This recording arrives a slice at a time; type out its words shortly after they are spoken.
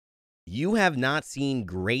You have not seen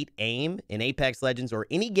great aim in Apex Legends or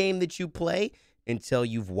any game that you play until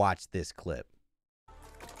you've watched this clip.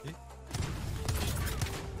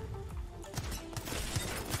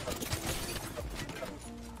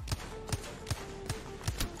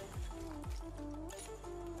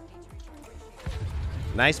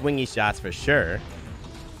 Nice wingy shots for sure.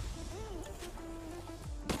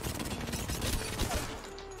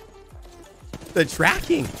 The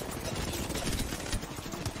tracking.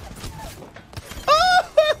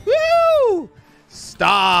 Oh,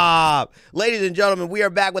 stop. Ladies and gentlemen, we are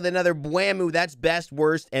back with another Bwamu. That's best,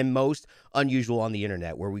 worst, and most unusual on the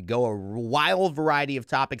internet, where we go a wild variety of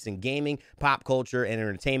topics in gaming, pop culture, and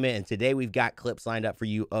entertainment. And today we've got clips lined up for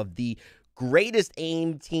you of the greatest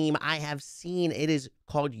aim team I have seen. It is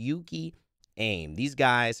called Yuki Aim. These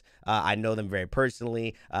guys, I know them very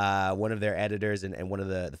personally. One of their editors and one of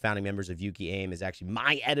the founding members of Yuki Aim is actually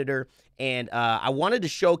my editor. And I wanted to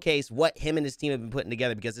showcase what him and his team have been putting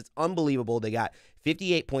together because it's unbelievable. They got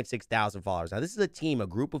 58.6 thousand followers. Now, this is a team, a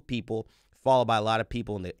group of people followed by a lot of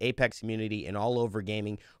people in the Apex community and all over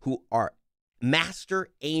gaming who are master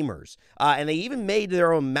aimers. And they even made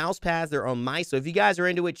their own mouse pads, their own mice. So if you guys are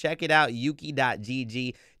into it, check it out,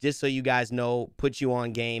 yuki.gg. Just so you guys know, put you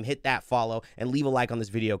on game, hit that follow, and leave a like on this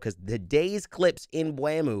video because today's clips in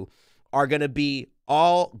Bwamu are going to be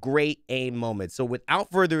all great aim moments. So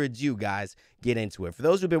without further ado, guys, get into it. For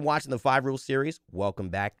those who've been watching the 5 Rules series, welcome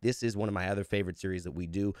back. This is one of my other favorite series that we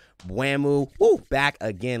do. Bwamu, back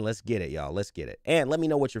again. Let's get it, y'all. Let's get it. And let me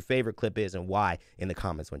know what your favorite clip is and why in the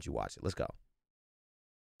comments once you watch it. Let's go.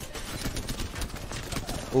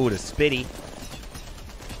 Ooh, the spitty.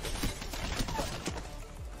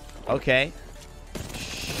 Okay.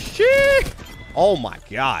 Shit. Oh my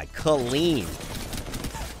God, clean.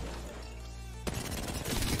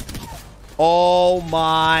 Oh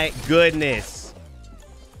my goodness.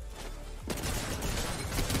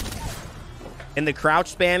 And the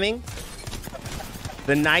crouch spamming.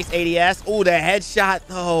 The nice ADS. Ooh, the headshot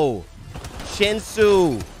though.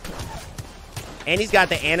 Shinsu. And he's got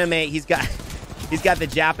the anime. He's got the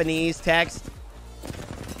Japanese text.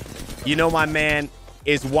 You know my man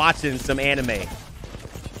is watching some anime.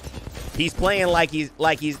 He's playing like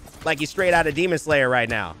he's straight out of Demon Slayer right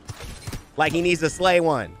now. Like he needs to slay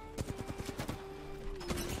one.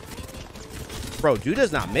 Bro, dude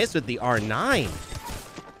does not miss with the R9.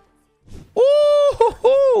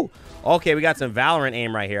 Ooh, okay, we got some Valorant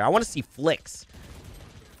aim right here. I want to see flicks.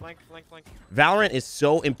 Flank. Valorant is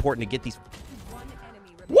so important to get these.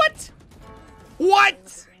 What?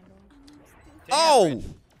 What? Oh,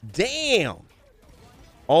 damn.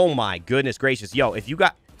 Oh my goodness gracious. Yo, if you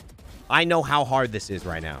got, I know how hard this is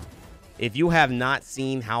right now. If you have not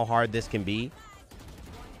seen how hard this can be,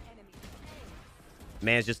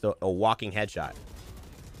 man, it's just a walking headshot.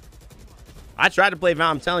 I tried to play Valorant.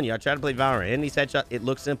 I'm telling you, I tried to play Valorant. In these headshots, it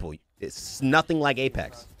looks simple. It's nothing like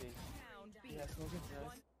Apex.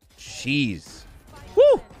 Jeez.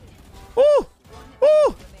 Woo. Woo.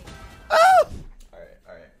 Woo. Oh.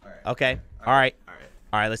 Okay. All right.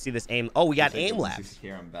 Let's see this aim. Oh, we got aim labs.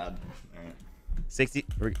 Here, I'm bad. All right. 60.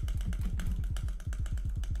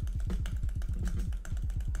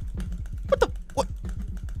 What the? What?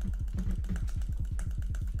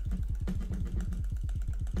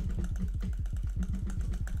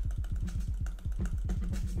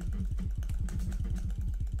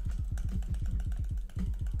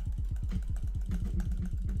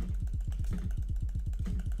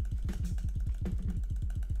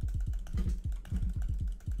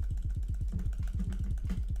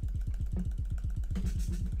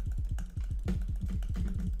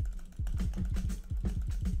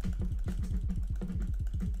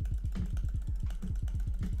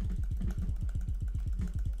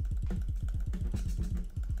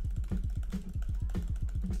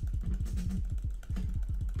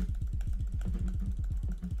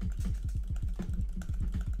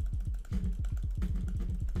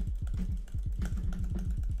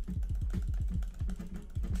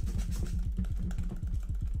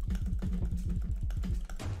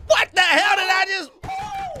 What the hell did I just...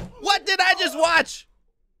 What did I just watch?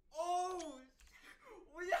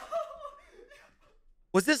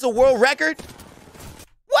 Was this a world record?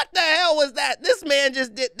 What the hell was that? This man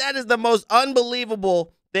just did... That is the most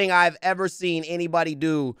unbelievable thing I've ever seen anybody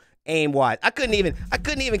do aim-wise. I couldn't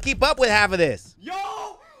even keep up with half of this.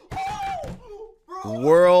 Yo! Bro.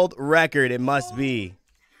 World record, it must be.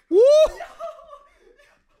 Woo!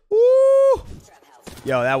 Woo!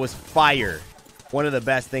 Yo, that was fire. One of the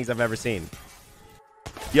best things I've ever seen.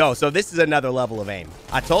 Yo, so this is another level of aim.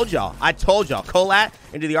 I told y'all. Colat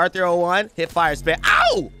into the R301, hit fire spam.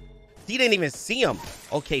 Ow! He didn't even see him.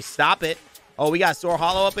 Okay, stop it. Oh, we got Sore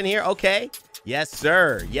Hollow up in here. Okay. Yes,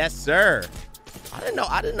 sir. Yes, sir. I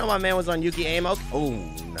didn't know my man was on Yuki aim. Okay. Oh,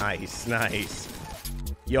 nice, nice.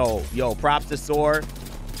 Yo, props to Sore.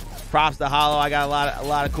 Props to Hollow. I got a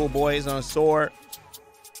lot of cool boys on Sore.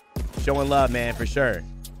 Showing love, man, for sure.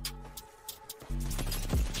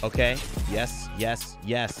 Okay. Yes, yes,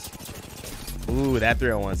 yes. Ooh, that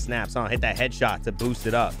 301 snaps on. Hit that headshot to boost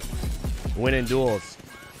it up. Winning duels.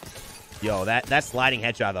 Yo, that sliding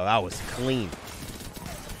headshot, though, that was clean.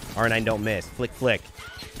 R9 don't miss. Flick, flick.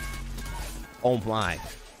 Oh, my.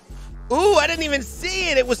 Ooh, I didn't even see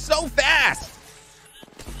it. It was so fast.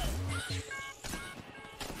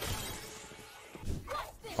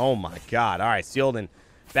 Oh, my God. All right, Sealden.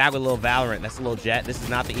 Back with a little Valorant. That's a little jet. This is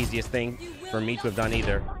not the easiest thing for me to have done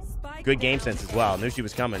either. Good game sense as well. Knew she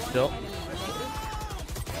was coming still.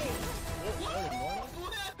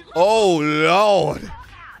 Oh, Lord.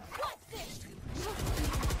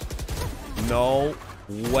 No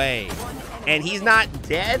way. And he's not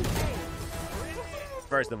dead?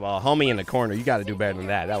 First of all, homie in the corner. You got to do better than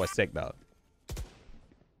that. That was sick, though.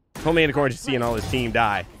 Homie in the corner just seeing all his team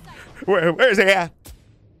die. Where's he at?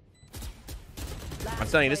 I'm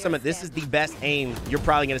telling you, this is the best aim you're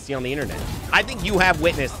probably going to see on the internet. I think you have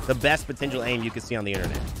witnessed the best potential aim you could see on the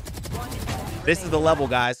internet. This is the level,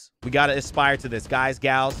 guys. We got to aspire to this, guys,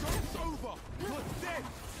 gals.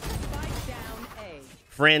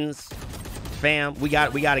 Friends, fam, we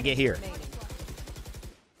got to get here.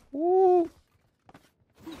 Woo.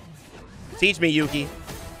 Teach me, Yuki.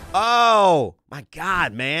 Oh, my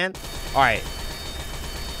God, man. All right.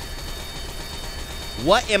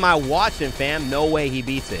 What am I watching, fam? No way he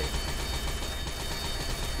beats it.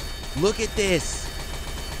 Look at this.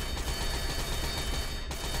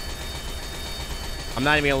 I'm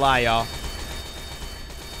not even gonna lie, y'all.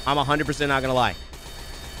 I'm 100% not gonna lie.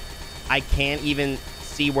 I can't even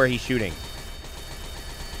see where he's shooting.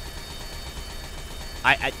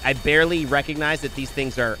 I barely recognize that these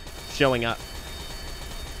things are showing up.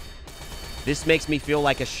 This makes me feel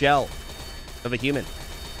like a shell of a human.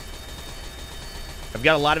 I've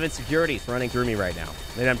got a lot of insecurities running through me right now,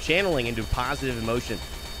 and I'm channeling into positive emotion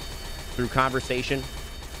through conversation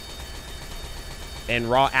and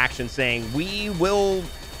raw action saying, we will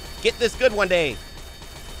get this good one day.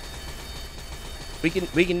 We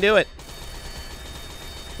can do it.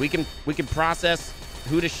 We can process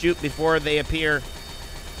who to shoot before they appear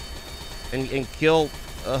and kill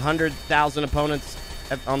 100,000 opponents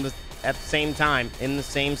at the same time in the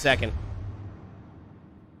same second.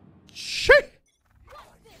 Shit.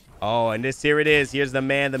 Oh, and here it is. Here's the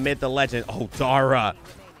man, the myth, the legend. Oh, Dara.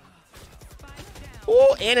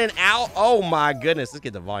 Oh, in and out. Oh, my goodness. Let's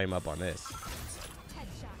get the volume up on this.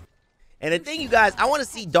 And the thing, you guys, I want to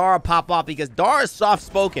see Dara pop off because Dara is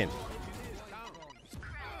soft-spoken.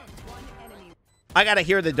 I got to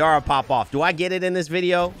hear the Dara pop off. Do I get it in this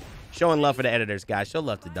video? Showing love for the editors, guys. Show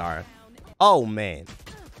love to Dara. Oh, man.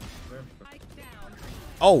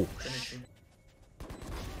 Oh,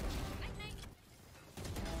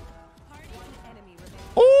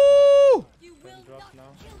 ooh!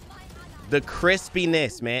 The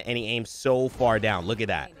crispiness, man. And he aims so far down. Look at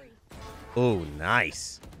that. Ooh,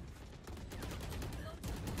 nice.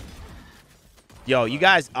 Yo, you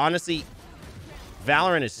guys, honestly,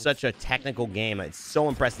 Valorant is such a technical game. It's so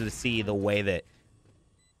impressive to see the way that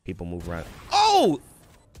people move around. Oh!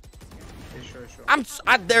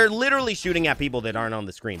 They're literally shooting at people that aren't on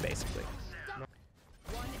the screen, basically.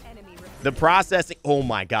 The processing. Oh,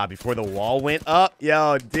 my God. Before the wall went up.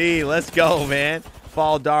 Yo, D, let's go, man.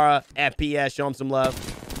 Follow Dara, FPS. Show him some love.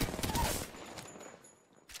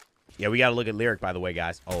 Yeah, we got to look at Lyric, by the way,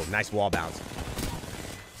 guys. Oh, nice wall bounce.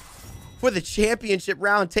 For the championship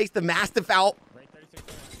round, takes the Mastiff out.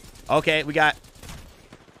 Okay, we got...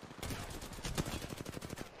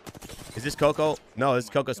 Is this Coco? No, this is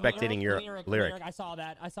Coco spectating your Lyric. I saw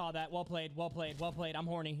that. I saw that. Well played. Well played. Well played. I'm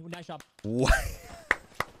horny. Nice shot. What?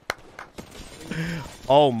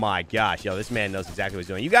 Oh, my gosh. Yo, this man knows exactly what he's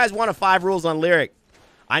doing. You guys want 5 rules on Lyric.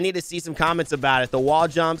 I need to see some comments about it. The wall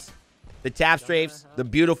jumps, the tap strafes, the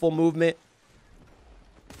beautiful movement.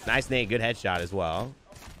 Nice nade. Good headshot as well.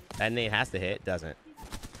 That nade has to hit, doesn't?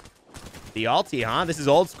 The ulti, huh? This is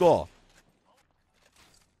old school.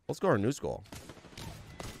 Old school or new school?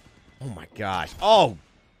 Oh, my gosh. Oh,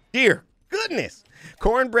 dear goodness.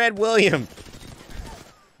 Cornbread William.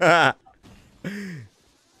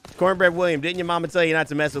 Cornbread William, didn't your mama tell you not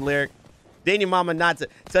to mess with Lyric? Didn't your mama not to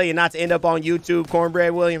tell you not to end up on YouTube,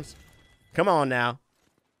 Cornbread Williams? Come on now.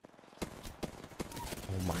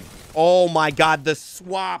 Oh my God, the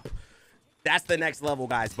swap. That's the next level,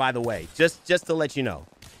 guys, by the way. Just to let you know.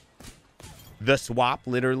 The swap,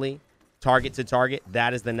 literally, target to target,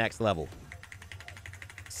 that is the next level.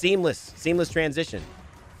 Seamless transition.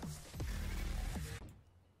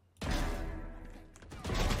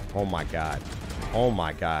 Oh my God. Oh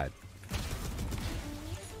my God.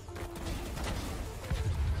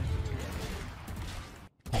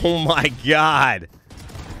 Oh my God.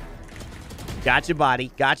 Got your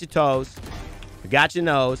body, got your toes, got your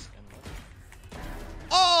nose.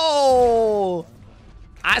 Oh,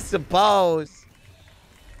 I suppose.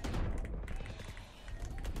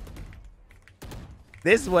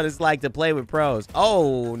 This is what it's like to play with pros.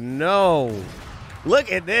 Oh no.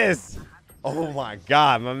 Look at this. Oh my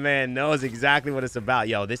God, my man knows exactly what it's about.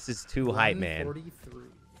 Yo, this is too hype, man.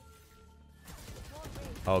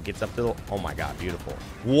 Oh, gets up to the... Oh my God, beautiful.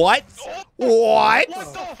 What? What?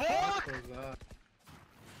 What the fuck?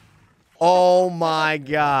 Oh my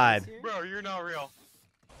God. Bro, you're not real.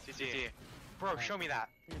 CC. Bro, show me that.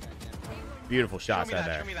 Beautiful shots right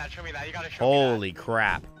there. Show me that. Show me that. You gotta show me that. Holy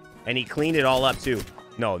crap. And he cleaned it all up too.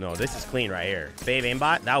 No, this is clean right here. Fave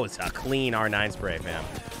aimbot, that was a clean R9 spray, fam.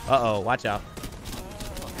 Uh-oh, watch out.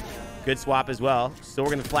 Good swap as well. So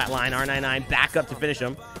we're going to flatline R99 back up to finish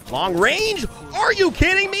him. Long range? Are you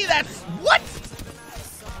kidding me? That's... What?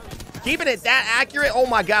 Keeping it that accurate? Oh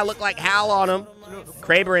my God, look like Hal on him.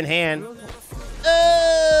 Kraber in hand.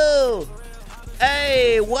 Oh!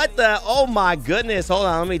 Hey, what the... Oh my goodness. Hold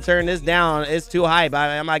on, let me turn this down. It's too hype.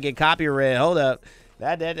 I might get copyright. Hold up.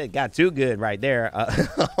 That got too good right there.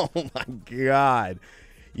 Oh my God.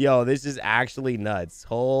 Yo, this is actually nuts.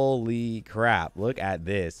 Holy crap. Look at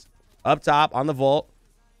this. Up top on the vault.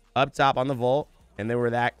 Up top on the vault. And then we're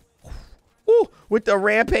that. Ooh, with the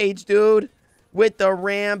rampage, dude. With the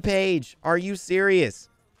rampage. Are you serious?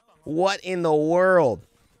 What in the world?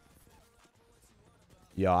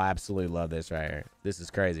 Yo, I absolutely love this right here. This is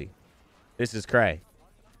crazy. This is cray.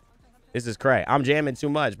 This is cray. I'm jamming too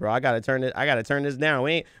much, bro. I gotta turn this down.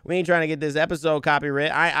 We ain't trying to get this episode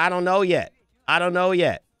copyright. I don't know yet. I don't know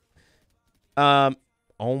yet. Oh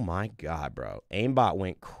my God, bro. Aimbot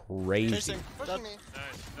went crazy.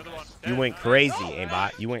 You went crazy,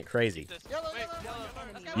 Aimbot. You went crazy.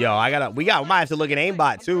 Yo, we might have to look at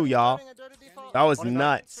Aimbot too, y'all. That was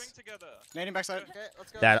nuts.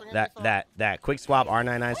 That quick swap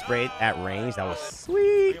R99 spray at range, that was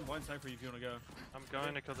sweet.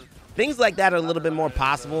 Things like that are a little bit more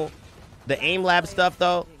possible. The aim lab stuff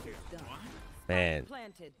though, man,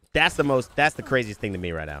 that's the craziest thing to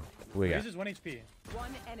me right now. We got 1 HP.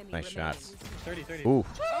 Nice shots. 30. Ooh.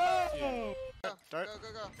 Go.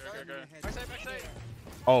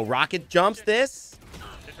 Oh, rocket jumps this.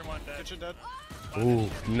 Kitchen dead. Ooh,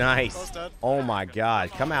 nice. Oh my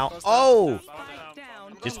God, come out. Oh,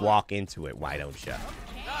 just walk into it. Why don't you?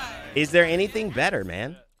 Is there anything better,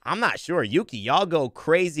 man? I'm not sure. Yuki, y'all go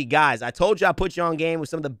crazy, guys. I told you I put you on game with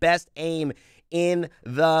some of the best aim in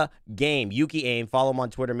the game. Yuki Aim. Follow him on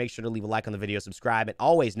Twitter. Make sure to leave a like on the video. Subscribe. And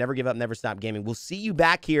always, never give up, never stop gaming. We'll see you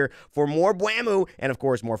back here for more Bwamu and, of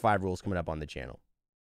course, more 5 rules coming up on the channel.